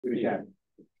Yeah.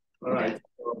 All right.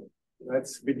 So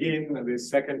let's begin the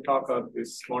second talk of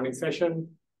this morning session.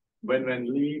 Wenwen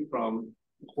Li from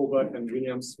Hobart and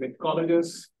William Smith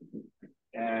Colleges.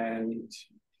 And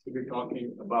we'll be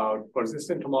talking about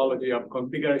persistent homology of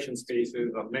configuration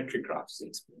spaces of metric graphs. I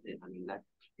mean, that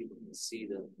people can see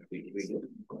the video.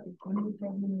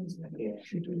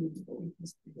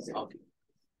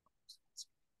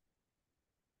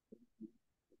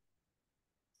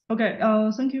 Okay,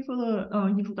 thank you for the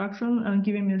introduction and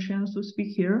giving me a chance to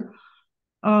speak here.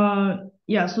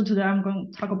 Yeah, so today I'm going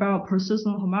to talk about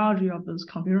persistent homology of these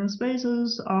configuration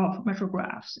spaces of metric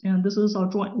graphs. And this is a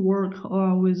joint work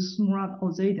with Murad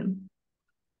Al-Zaidin.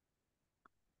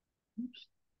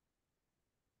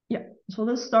 Yeah, so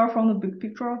let's start from the big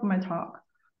picture of my talk.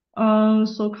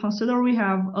 So consider we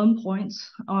have endpoints.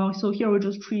 So here we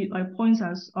just treat like points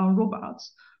as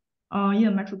robots in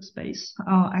a metric space,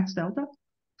 x delta.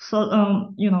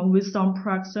 So, with some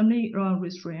proximity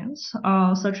restraints,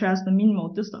 such as the minimal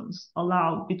distance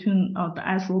allowed between the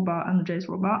S robot and the J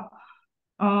robot.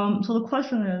 So the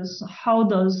question is, how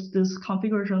does this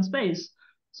configuration space,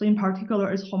 so in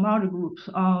particular its homology group,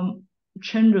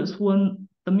 changes when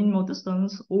the minimal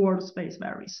distance or the space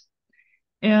varies?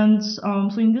 And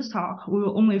so in this talk, we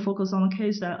will only focus on the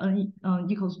case that n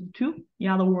equals 2. In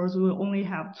other words, we will only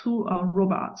have 2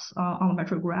 robots on the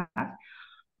metric graph.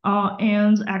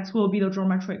 And X will be the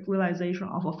geometric realization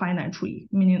of a finite tree,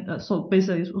 meaning so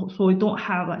basically, so we don't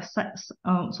have like sets,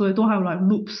 so we don't have like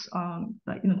loops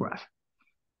like in the graph.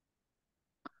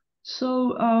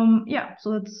 So yeah,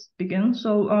 so let's begin.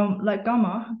 So let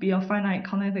gamma be a finite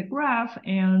connected graph,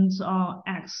 and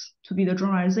X to be the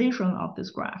generalization of this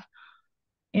graph.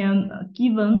 And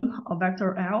given a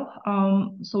vector L,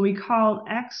 so we call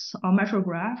X a metric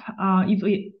graph if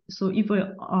we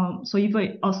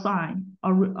assign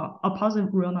a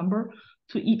positive real number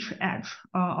to each edge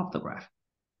of the graph.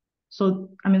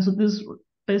 So so this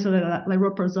basically like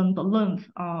represent the length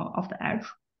of the edge.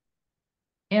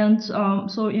 And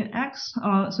so in X,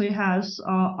 so it has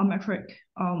a metric,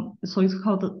 so it's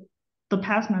called the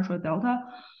path metric delta.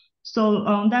 So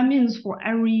that means for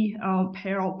every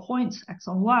pair of points x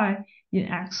and y in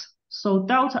X, so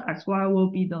delta xy will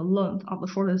be the length of the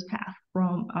shortest path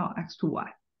from X to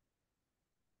Y.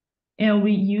 And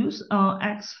we use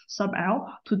X sub L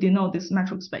to denote this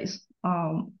metric space,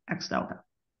 X delta.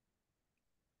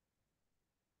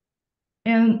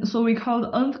 And so we call the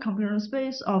nth configuration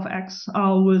space of X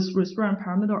with restraint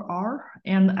parameter R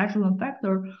and the echelon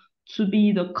vector to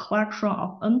be the collection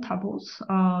of n tuples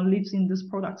lives in this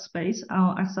product space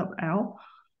X sub L,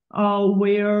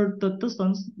 where the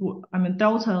distance,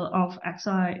 delta of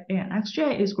xi and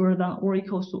xj is greater than or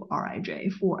equals to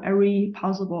rij for every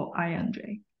possible I and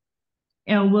j.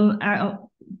 And when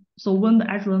the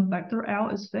echelon vector L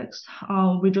is fixed,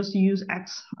 we just use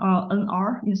X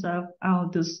nr instead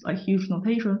of this like huge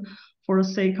notation for the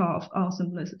sake of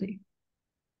simplicity.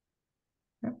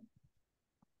 Okay.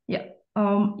 Yeah.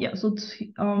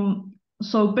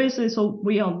 So basically, so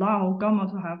we allow gamma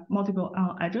to have multiple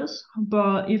edges,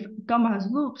 but if gamma has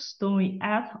loops, then we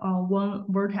add one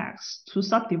vertex to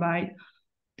subdivide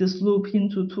this loop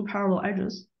into 2 parallel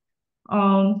edges.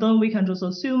 Then we can just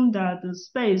assume that the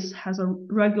space has a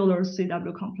regular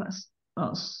CW complex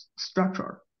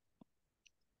structure.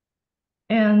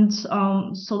 And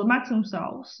so the maximum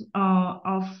cells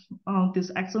of this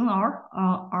X and R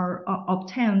are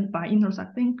obtained by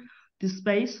intersecting this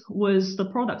space with the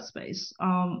product space,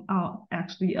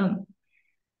 actually n.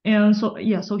 And so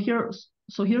yeah, so here's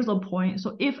the point.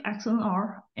 So if X and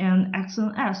R and X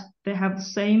and S, they have the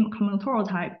same combinatorial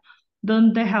type,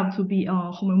 then they have to be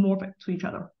homomorphic to each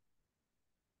other.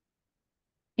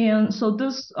 And so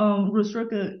this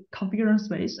restricted configuration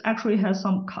space actually has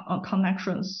some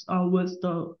connections with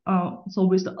the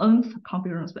nth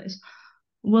configuration space.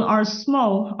 When R is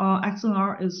small, X and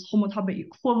R is homotopic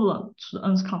equivalent to the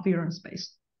nth configuration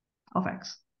space of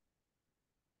X.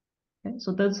 Okay,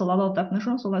 so that's a lot of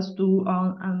definition. So let's do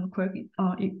a quick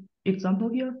example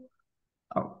here.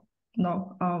 Oh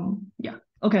no, yeah.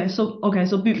 Okay, so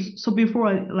before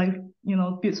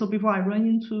I run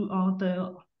into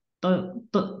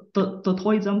the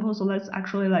toy example, so let's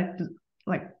actually run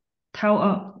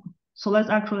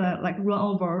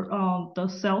over the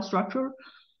cell structure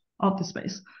of the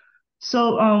space.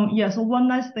 So so one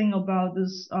nice thing about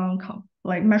this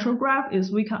metric graph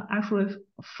is we can actually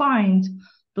find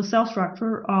the cell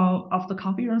structure of the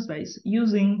configuration space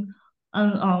using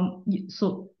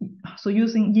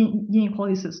using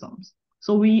inequality systems.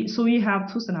 So we have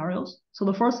 2 scenarios. So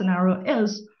the first scenario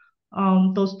is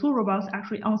those 2 robots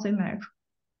actually on same edge,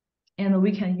 and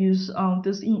we can use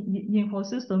this inequality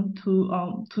system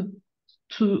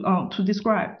to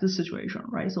describe this situation,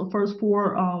 right? So first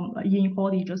four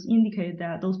inequality just indicate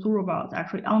that those two robots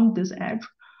actually on this edge.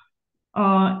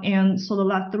 And so the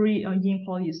last three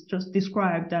inequalities just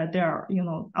describe that they're,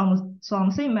 on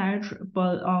the same edge,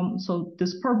 but so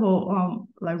this purple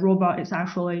like robot is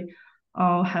actually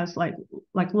has like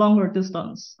longer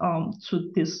distance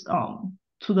to this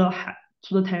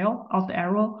to the tail of the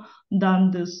arrow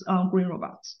than this green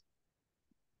robots.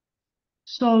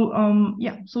 So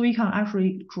so we can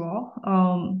actually draw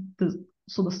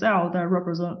the cell that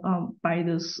represent by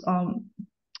this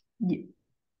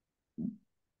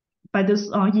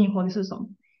inequality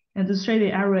system, and this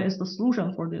shaded area is the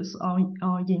solution for this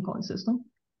inequality system.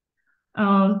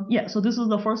 So this is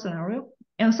the first scenario,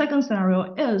 and second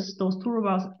scenario is those two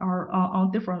robots are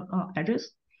on different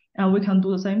edges, and we can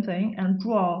do the same thing and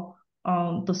draw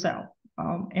the cell.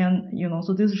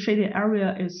 So this shaded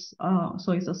area is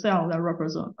so it's a cell that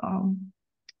represents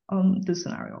this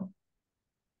scenario.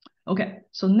 Okay,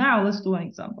 so now let's do an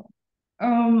example.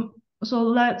 So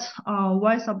let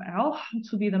y sub L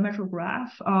to be the metric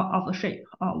graph of the shape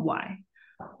y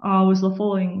with the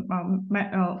following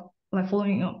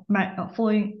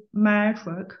following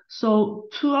metric. So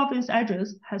two of its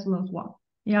edges has length 1.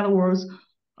 In other words,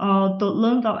 the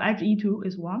length of edge E2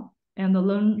 is 1, and the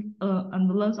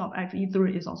length of edge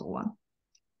E3 is also 1.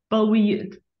 But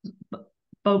we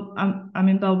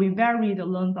vary the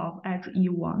length of edge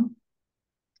E1.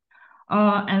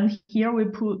 And here we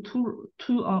put two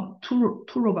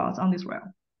robots on this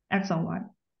rail, X and Y.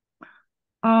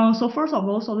 So first of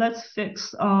all, so let's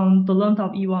fix the length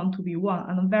of E1 to be 1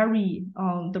 and vary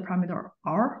the parameter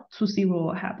R to see what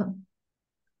will happen.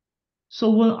 So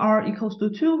when R equals to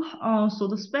 2, so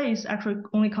the space actually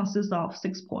only consists of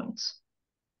 6 points.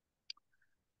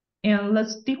 And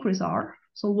let's decrease R.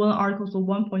 So when R equals to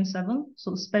 1.7,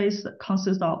 so the space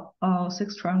consists of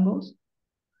 6 triangles.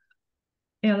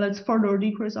 And let's further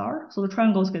decrease R, so the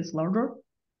triangles gets larger.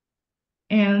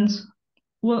 And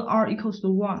when R equals to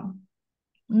 1,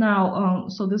 now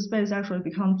so this space actually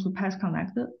becomes path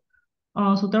connected.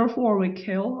 So therefore we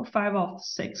kill 5 of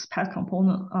 6 path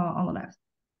component on the left.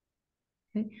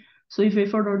 Okay, so if we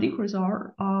further decrease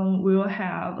R, we will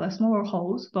have smaller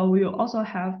holes, but we will also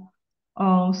have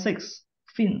 6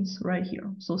 fins right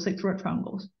here, so 6 red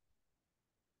triangles.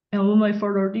 And when we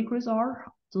further decrease R,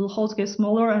 so the holes get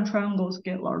smaller and triangles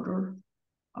get larger.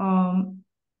 And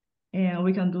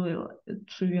we can do it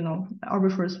to,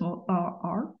 arbitrary small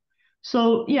R.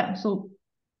 So yeah, so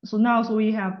now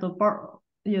we have the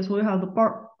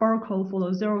barcode for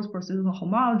the zeros persistent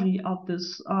homology of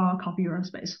this configuration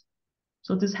space.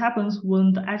 So this happens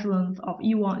when the edge length of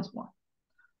E1 is 1.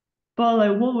 But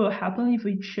like, what will happen if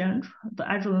we change the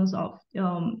edge length of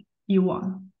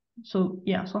E1? So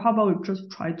yeah, so how about we just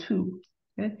try 2?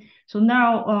 Okay, so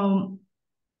now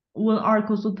when R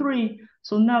equals to 3,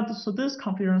 so now this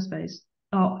configuration space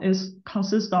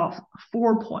consists of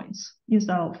 4 points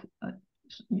instead of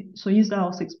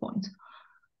 6 points.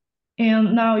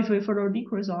 And now if we further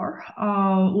decrease R,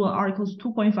 when R equals to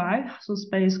 2.5, so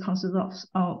space consists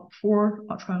of 4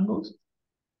 triangles.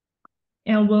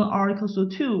 And when R equals to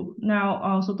 2,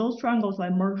 now so those triangles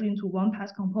merge into one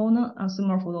path component, and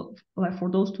similar for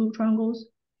those 2 triangles.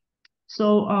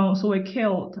 So we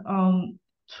killed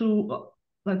 2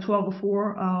 of the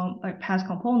 4 path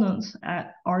components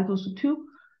at R equals to 2,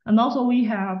 and also we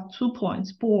have 2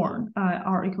 points born at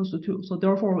R equals to 2. So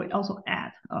therefore we also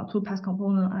add 2 path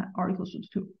components at R equals to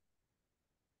 2.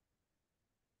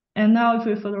 And now if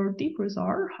we further decrease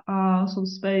R, so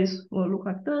space will look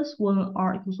like this when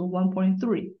R equals to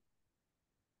 1.3.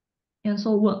 And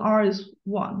so when R is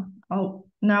 1,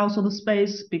 now so the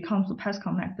space becomes path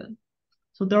connected.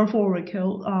 So therefore we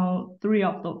kill 3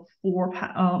 of the 4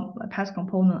 path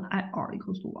components at R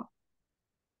equals to 1.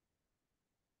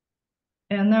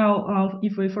 And now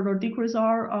if we further decrease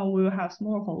R, we will have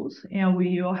smaller holes, and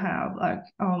we will have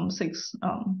 6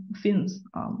 fins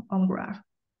on the graph.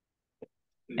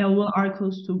 And when R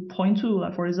equals to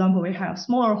 0.2, for example, we have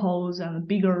smaller holes and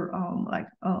bigger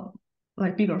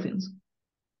bigger fins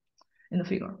in the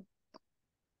figure.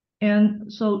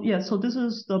 And so yeah, so this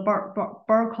is the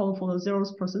barcode for the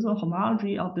zeros persistent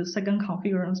homology of the second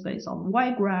configuration space of the Y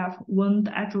graph when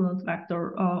the edge length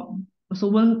vector so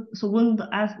when the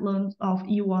edge length of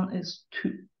E1 is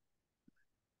 2.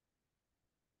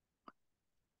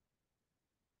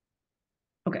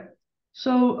 Okay,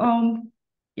 so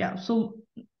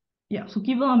so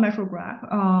given a metric graph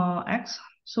X,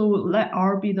 so let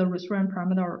R be the restraint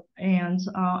parameter and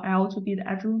L to be the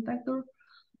edge length vector.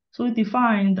 So we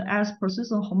define the S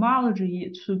persistent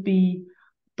homology to be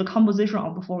the composition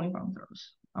of the following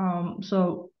functors.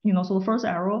 So so the first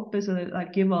arrow basically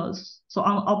like give us, so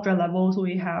on object level, so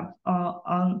we have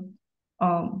an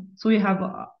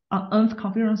nth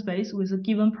configuration space with a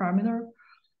given parameter.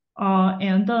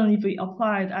 And then if we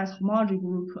apply it as homology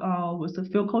group with the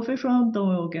field coefficient, then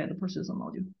we will get the persistent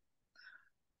module.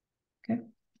 Okay.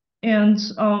 And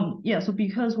so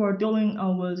because we're dealing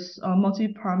with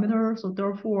multi-parameter, so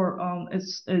therefore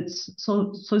it's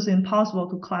impossible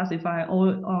to classify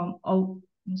all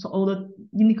the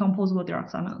indecomposable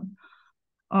direct summand.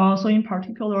 So in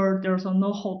particular, there's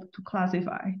no hope to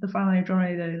classify the finally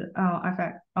generated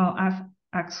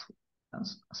fxy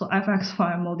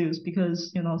modules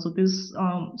because so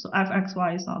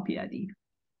fxy is not PID.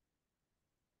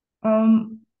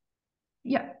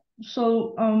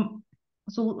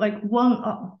 So like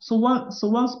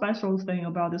one special thing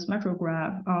about this metric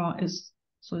graph is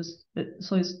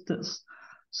this.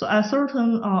 So at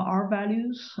certain R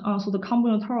values, so the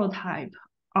combinatorial type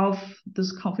of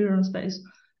this configuration space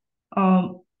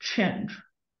change.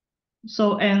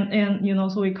 So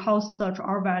so we call such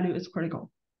R value is critical.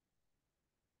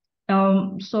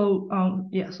 So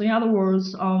in other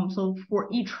words, so for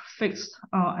each fixed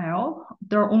L,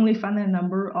 there are only finite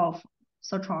number of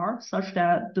such R such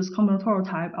that this combinatorial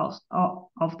type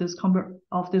of this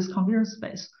configuration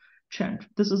space change.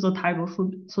 This is the type of,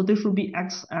 so this should be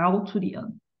XL to the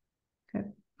N. Okay.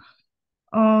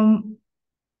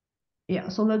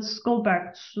 So let's go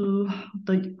back to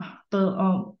the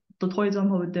toy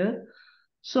example we did.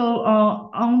 So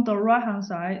on the right hand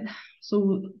side,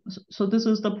 so this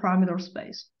is the parameter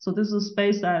space. So this is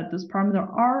space that this parameter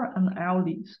R and L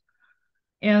leaves.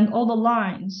 And all the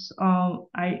lines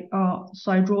I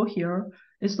draw here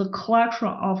is the collection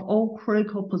of all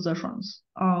critical positions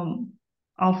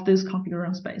of this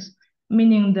configuration space,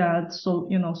 meaning that so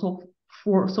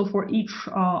for each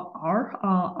R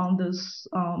on this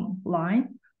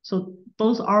line, so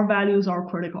those R values are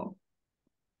critical.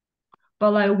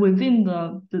 But like within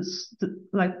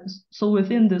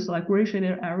within this like gray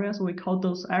shaded area, so we call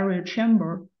those area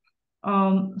chamber.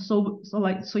 So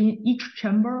in each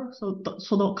chamber, so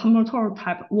the combinatorial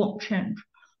type won't change.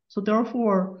 So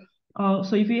therefore,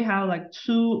 so if you have like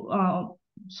two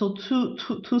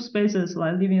spaces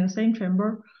like living in the same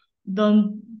chamber,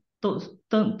 then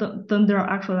they're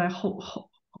actually like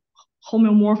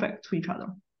homeomorphic to each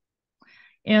other.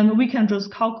 And we can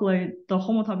just calculate the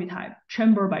homotopy type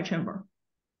chamber by chamber.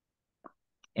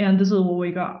 And this is what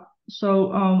we got.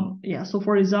 So so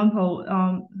for example,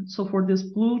 so for this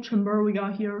blue chamber we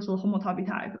got here, so homotopy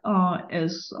type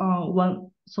is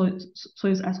 1, so it's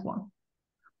S1.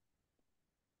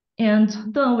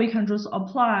 And then we can just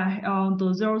apply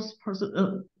the zeros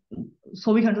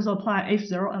so we can just apply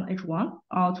H0 and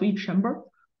H1 to each chamber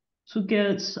to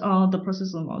get the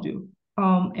persistent module.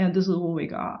 And this is what we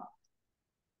got.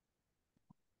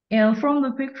 And from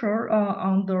the picture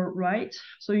on the right,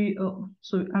 so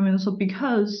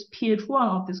because pH1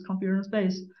 of this configuration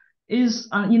space is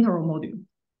an integral module,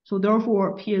 so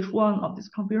therefore pH1 of this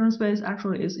configuration space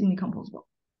actually is indecomposable.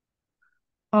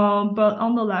 But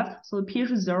on the left, so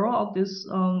pH0 of this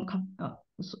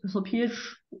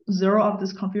pH0 of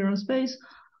this configuration space,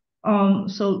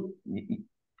 so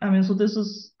this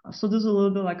is a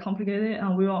little bit like complicated,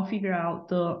 and we want to figure out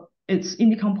its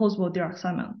indecomposable direct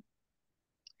summand.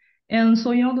 And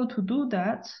so in order to do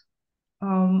that,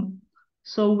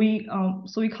 so we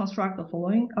construct the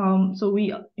following. So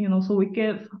we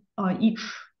give each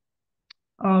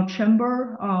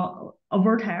chamber a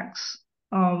vertex,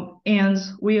 and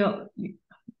we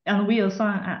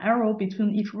assign an arrow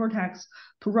between each vertex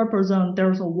to represent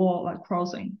there's a wall like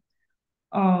crossing,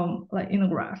 like in the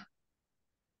graph.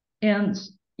 And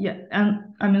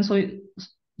so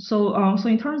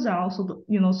it turns out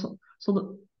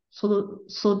so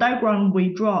the diagram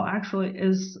we draw actually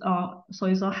is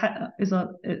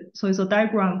it's a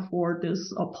diagram for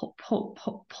this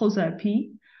poset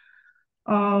P,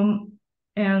 and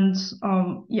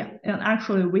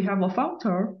actually we have a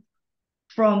functor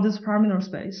from this parameter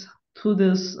space to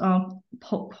this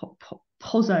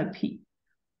poset P.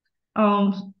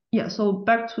 So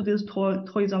back to this toy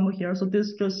example here. So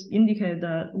this just indicates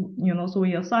that so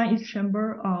we assign each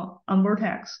chamber a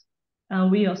vertex, and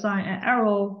we assign an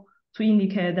arrow to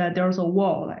indicate that there's a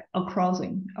wall, like a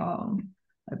crossing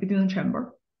between the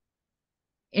chamber.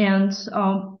 And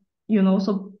so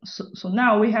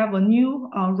now we have a new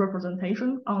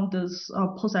representation on this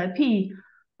poset P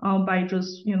by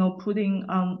just putting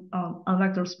a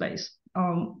vector space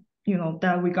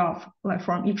that we got like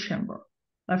from each chamber.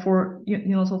 Like for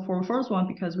so for the first one,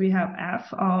 because we have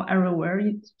F everywhere,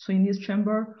 so in this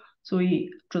chamber, so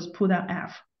we just put that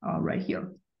F right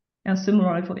here. and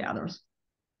similarly for the others.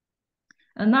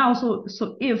 And now, so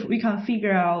if we can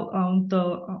figure out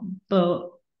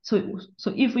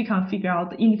so if we can figure out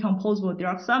the indecomposable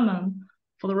direct summand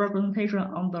for the representation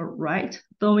on the right,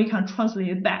 then we can translate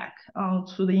it back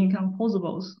to the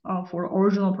indecomposables for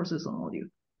original persistent module.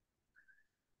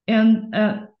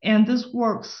 And this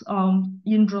works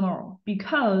in general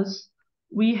because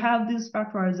we have this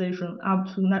factorization up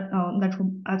to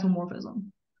natural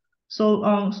isomorphism.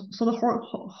 So so the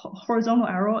horizontal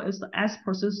arrow is the S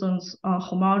persistence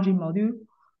homology module.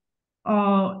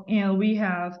 And we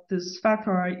have this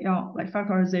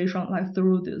factorization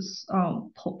through this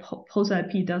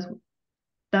poset P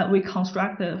that we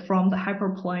constructed from the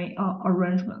hyperplane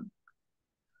arrangement.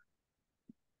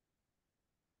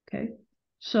 Okay,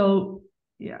 so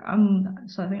yeah,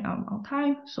 so I think I'm on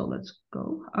time. So let's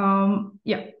go.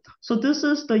 Yeah, so this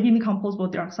is the indecomposable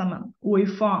direct summand we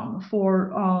found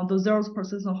for the zeroth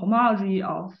persistent homology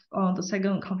of the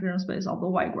second configuration space of the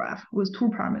Y graph with 2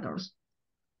 parameters.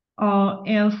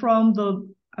 And from the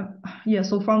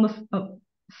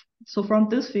so from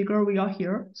this figure we got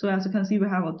here, so as you can see, we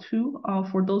have a 2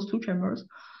 for those 2 chambers.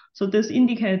 So this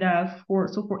indicates that for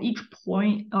each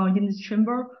point in this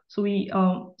chamber, so we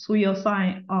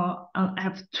assign an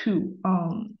F2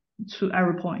 to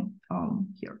every point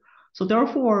here. So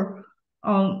therefore,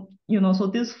 so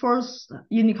this first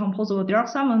indecomposable direct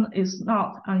summand is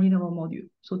not an interval module.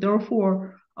 So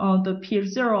therefore, the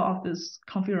pH0 of this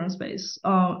configuration space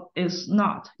is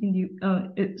not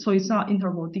so it's not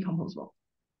interval decomposable.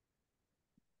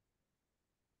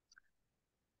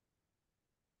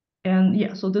 And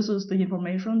yeah, so this is the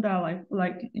information that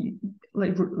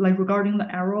regarding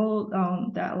the arrow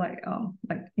that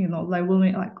when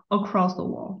we across the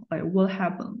wall, what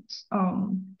happens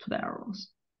to the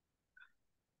arrows.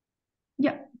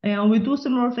 Yeah, and we do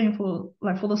similar thing for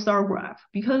the star graph,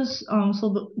 because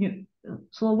so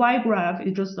the Y graph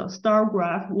is just a star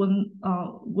graph when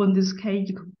this k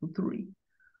equals to 3.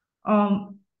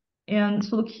 And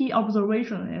so the key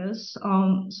observation is,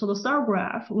 so the star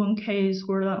graph, when k is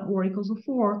greater than or equals to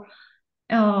 4,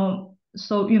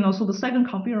 so the second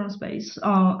configuration space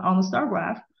on the star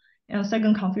graph and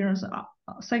second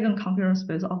configuration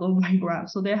space of the Y graph,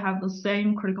 so they have the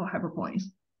same critical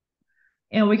hyperpoints.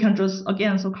 And we can just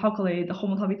again calculate the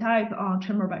homotopy type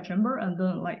chamber by chamber, and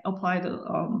then apply the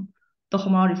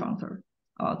homology functor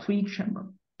to each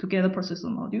chamber to get a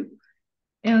persistent module.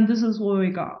 And this is what we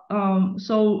got.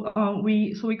 So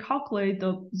we calculate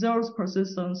the zeroth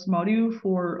persistence module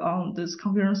for this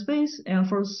configuration space and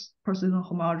first persistent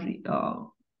homology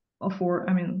for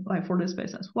this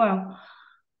space as well.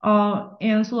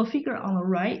 And so the figure on the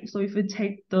right. So if we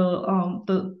take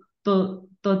the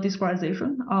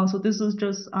discretization, so this is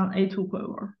just an A2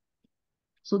 quiver.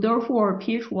 So therefore,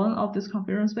 pH1 of this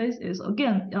configuration space is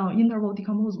again interval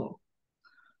decomposable.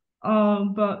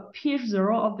 But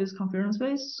pH0 of this configuration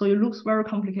space, so it looks very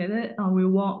complicated, and we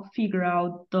won't figure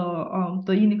out the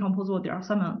indecomposable direct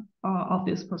summand of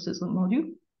this persistent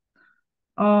module.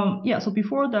 Yeah, so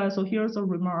before that, so here's a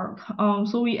remark.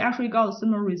 So we actually got a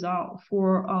similar result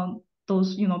for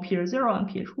those pH0 and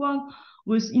pH1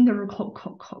 with integer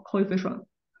coefficient.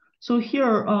 So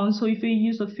here, so if we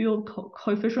use the field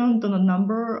coefficient, then the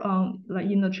number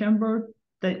in the chamber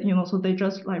that so they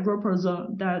just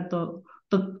represent that the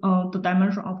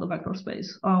dimension of the vector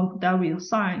space that we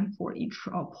assign for each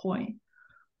point.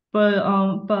 But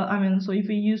I mean, so if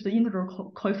we use the integer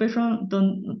coefficient,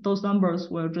 then those numbers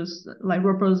will just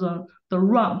represent the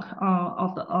rank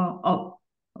of the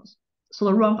so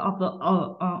the rank of the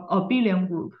abelian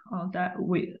group that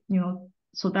we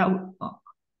so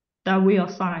that we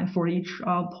assign for each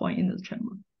point in the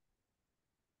chamber.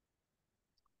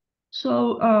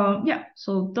 So yeah,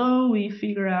 so then we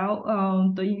figure out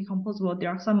the indecomposable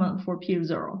direct summand for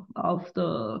pH0 of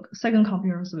the second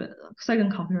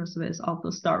configuration space of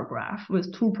the star graph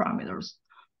with 2 parameters.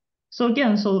 So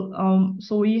again,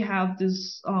 so we have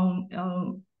this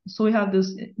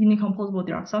indecomposable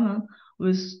direct summand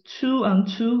with 2 and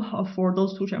 2 for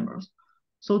those 2 chambers.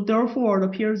 So therefore, the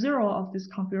pH0 of this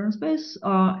configuration space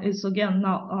is again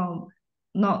so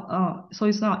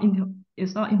it's not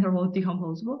interval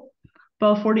decomposable.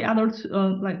 But for the other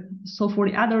for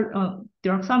the other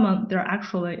direct summand, they're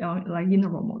actually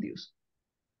interval modules.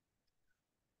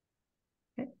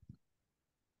 Okay.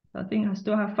 I think I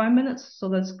still have 5 minutes, so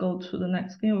let's go to the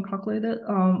next thing we calculated.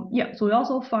 Yeah, so we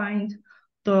also find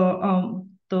the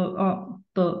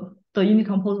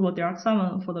indecomposable direct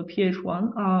summand for the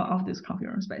pH1 of this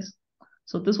configuration space.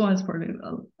 So this one is pretty.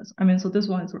 So this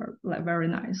one is very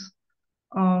nice.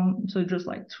 So just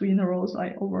 2 intervals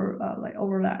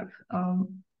overlap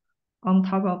on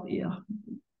top of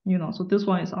so this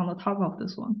one is on the top of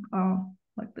this one,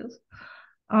 like this.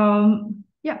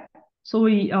 Yeah. So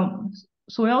we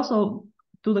also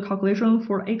do the calculation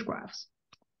for H graphs.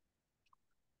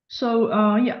 So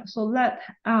yeah, so let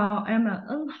M and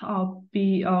N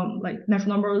be like natural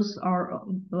numbers are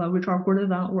which are greater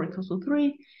than or equal to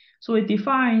 3. So we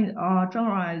define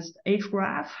generalized H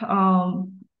graph.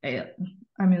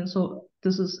 So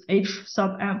this is H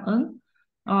sub Mn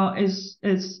is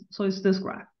this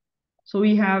graph. So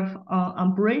we have a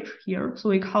bridge here. So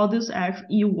we call this edge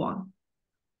E1.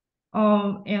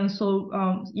 And so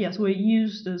yes, we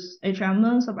use this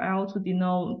HMN sub L to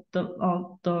denote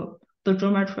the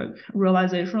geometric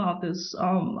realization of this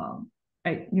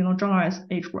generalized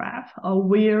H graph,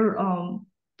 where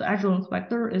the edge-length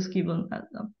vector is given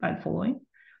by the following.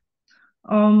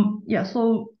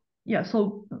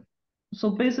 So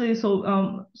basically,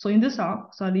 so in this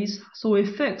talk, so at least, so we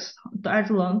fixed the edge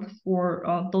length for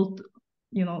those,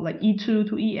 like E2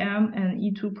 to EM and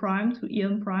E2 prime to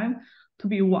EN prime to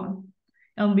be 1.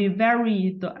 And we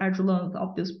vary the edge length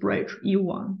of this bridge,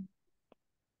 E1.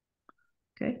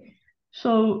 Okay,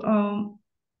 so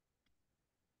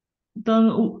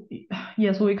then,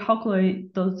 yeah, so we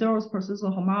calculate the zeroth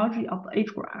persistent homology of the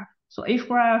H graph. So H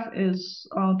graph is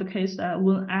the case that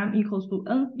when M equals to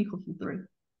N equals to 3.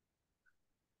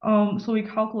 So we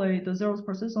calculate the zeroth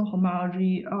persistent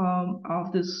homology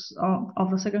of this of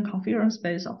the second configuration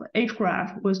space of the H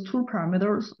graph with 2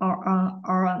 parameters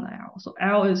R and L. So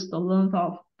L is the length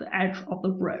of the edge of the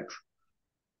bridge,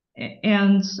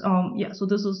 and yeah, so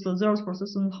this is the zeroth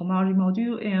persistent homology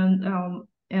module,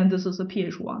 and this is the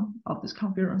pH1 of this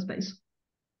configuration space.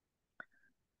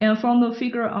 And from the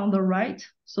figure on the right,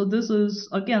 so this is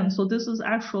again, so this is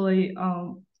actually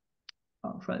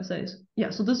should I say?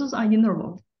 Yeah, so this is an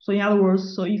interval. So in other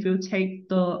words, so if you take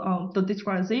the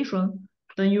discretization,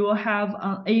 then you will have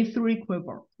an A3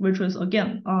 quiver, which is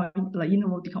again like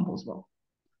interval decomposable.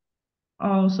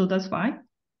 So that's fine.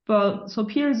 But so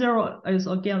pH0 is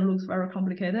again looks very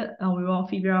complicated, and we will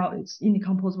figure out its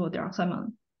indecomposable Dirac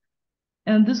summand.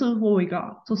 And this is what we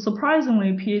got. So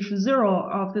surprisingly,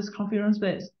 pH0 of this configuration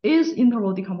space is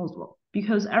interval decomposable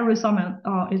because every summand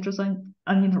is just an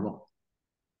interval.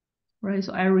 Right,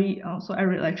 so every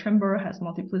like chamber has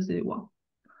multiplicity 1.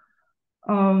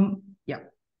 Yeah,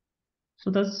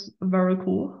 so that's very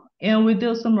cool. And we did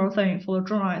a similar thing for the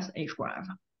generalized H graph.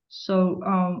 So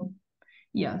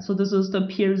yeah, so this is the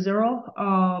pH0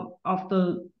 of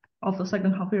the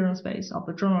second configuration space of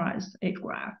the generalized H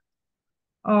graph.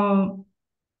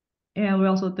 And we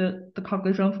also did the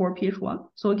calculation for pH1.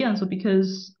 So again, so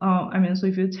because so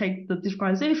if you take the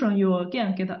discretization, you will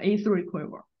again get an A3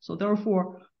 quiver. So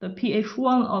therefore, the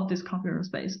pH1 of this configuration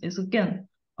space is again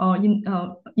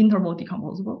interval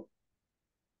decomposable.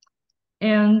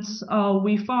 And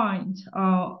we find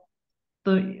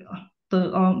the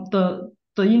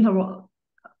interval.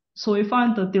 So we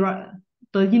find the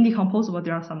indecomposable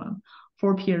Dirac summand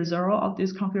for pH0 of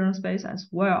this configuration space as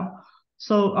well.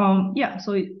 So yeah,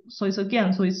 so it's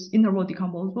again, so it's interval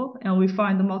decomposable, and we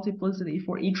find the multiplicity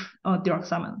for each Dirac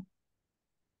summand.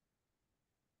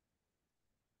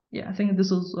 Yeah, I think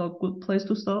this is a good place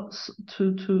to start.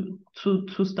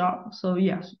 To start. So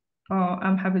yes,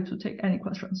 I'm happy to take any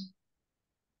questions.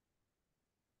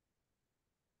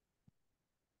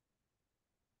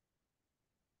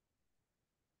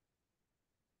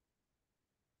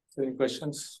 Any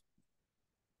questions?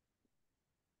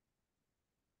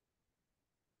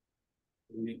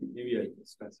 Maybe I can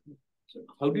start. So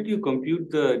how did you compute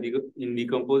the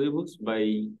indecomposables,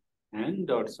 by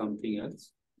hand or something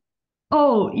else?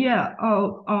 Oh yeah.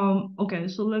 Okay.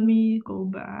 So let me go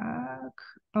back.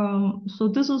 So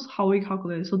this is how we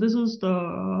calculate. So this is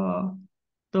the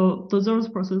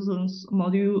zeroth persistence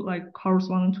module, like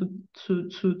corresponding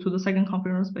to the second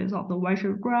configuration space of the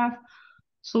Y-shaped graph.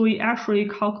 So we actually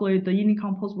calculate the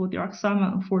indecomposable Dirac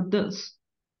summand for this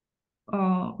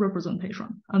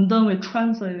representation, and then we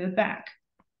translate it back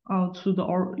to the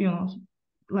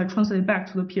translate it back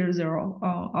to the pH0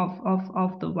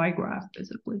 of the Y graph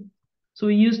basically. So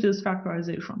we use this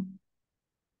factorization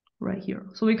right here.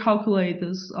 So we calculate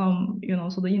this so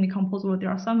the indecomposable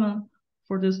Dirac summand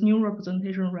for this new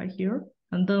representation right here,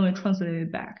 and then we translate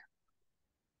it back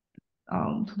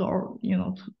to the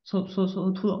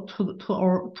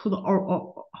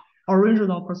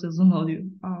original persistence module.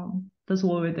 That's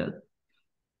what we did.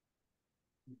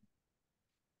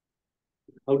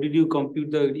 How did you compute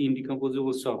the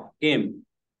indecomposables of M?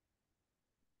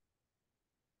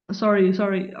 Sorry.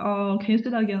 Can you say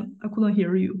that again? I couldn't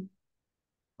hear you.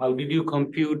 How did you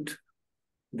compute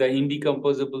the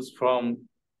indecomposables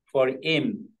for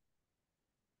M?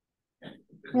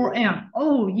 For n,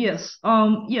 oh yes,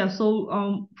 yeah.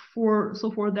 So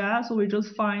for that, so we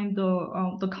just find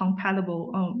the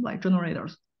compatible like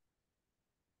generators.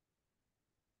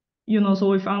 So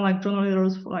we found like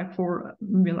generators like for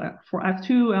maybe like for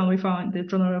F2, and we found the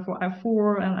generator for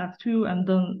F4 and F2, and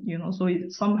then so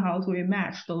we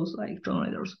match those like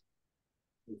generators.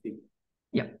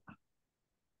 Yeah.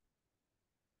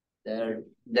 There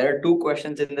are two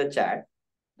questions in the chat.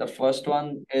 The first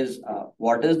one is,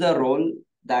 what is the role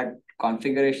that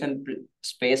configuration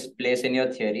space plays in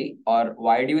your theory, or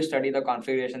why do you study the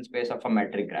configuration space of a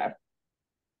metric graph?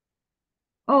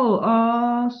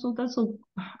 Oh, so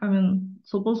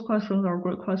so both questions are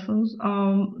great questions.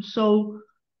 So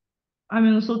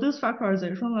this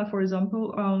factorization, like for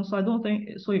example, so I don't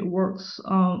think so it works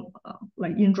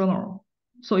like in general.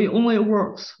 So it only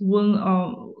works when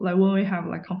when we have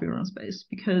like configuration space,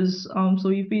 because so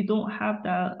if we don't have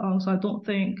that, so I don't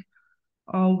think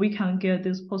we can get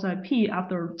this poset P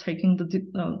after taking the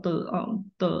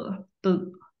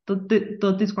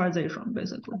discretization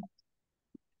basically.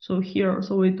 So here,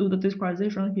 so we do the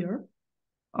discretization here.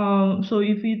 So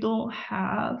if we don't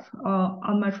have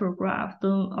a metric graph,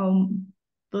 then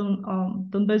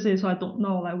basically, so I don't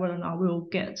know like whether or not we'll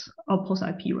get a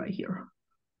poset P right here.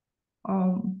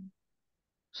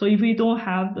 So if we don't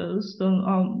have this, then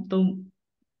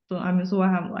so I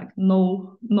have like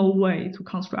no way to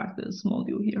construct this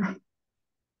module here.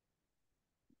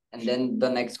 And then the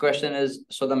next question is,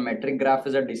 so the metric graph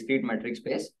is a discrete metric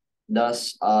space.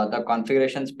 Thus, the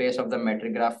configuration space of the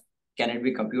metric graph, can it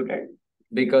be computed?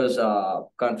 Because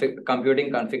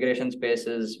computing configuration space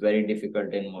is very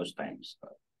difficult in most times.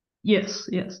 Yes,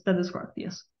 that is correct.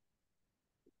 Yes.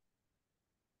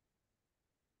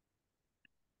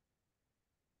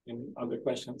 Any other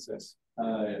questions? Yes.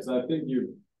 So I think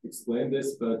you explained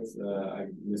this, but I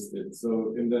missed it.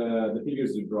 So in the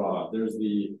figures you draw, there's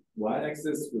the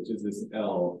y-axis, which is this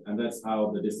L, and that's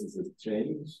how the distances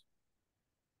change.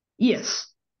 Yes.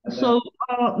 So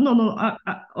no.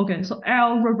 Okay. So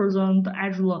L represents the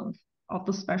edge length of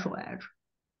the special edge.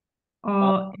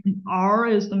 R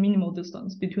is the minimal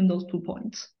distance between those 2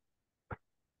 points.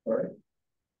 All right.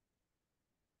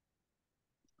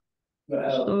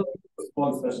 So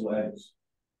one special edge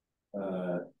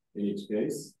in each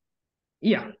case.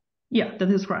 Yeah, that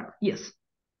is correct. Yes.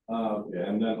 Okay,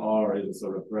 and then R is a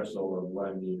sort of threshold of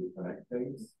when you connect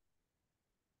things.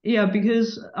 Yeah,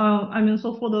 because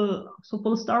so for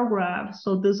the star graph,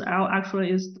 so this L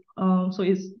actually is so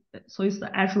it's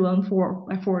the edge length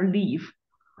for a leaf,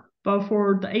 but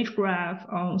for the H graph,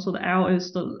 so the L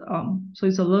is the so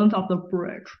it's the length of the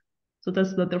bridge. So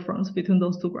that's the difference between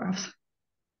those two graphs.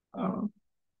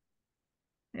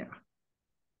 Yeah.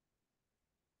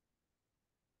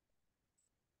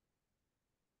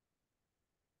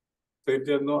 So if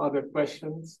there are no other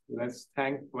questions, let's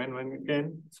thank Wenwen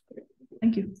again.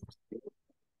 Thank you.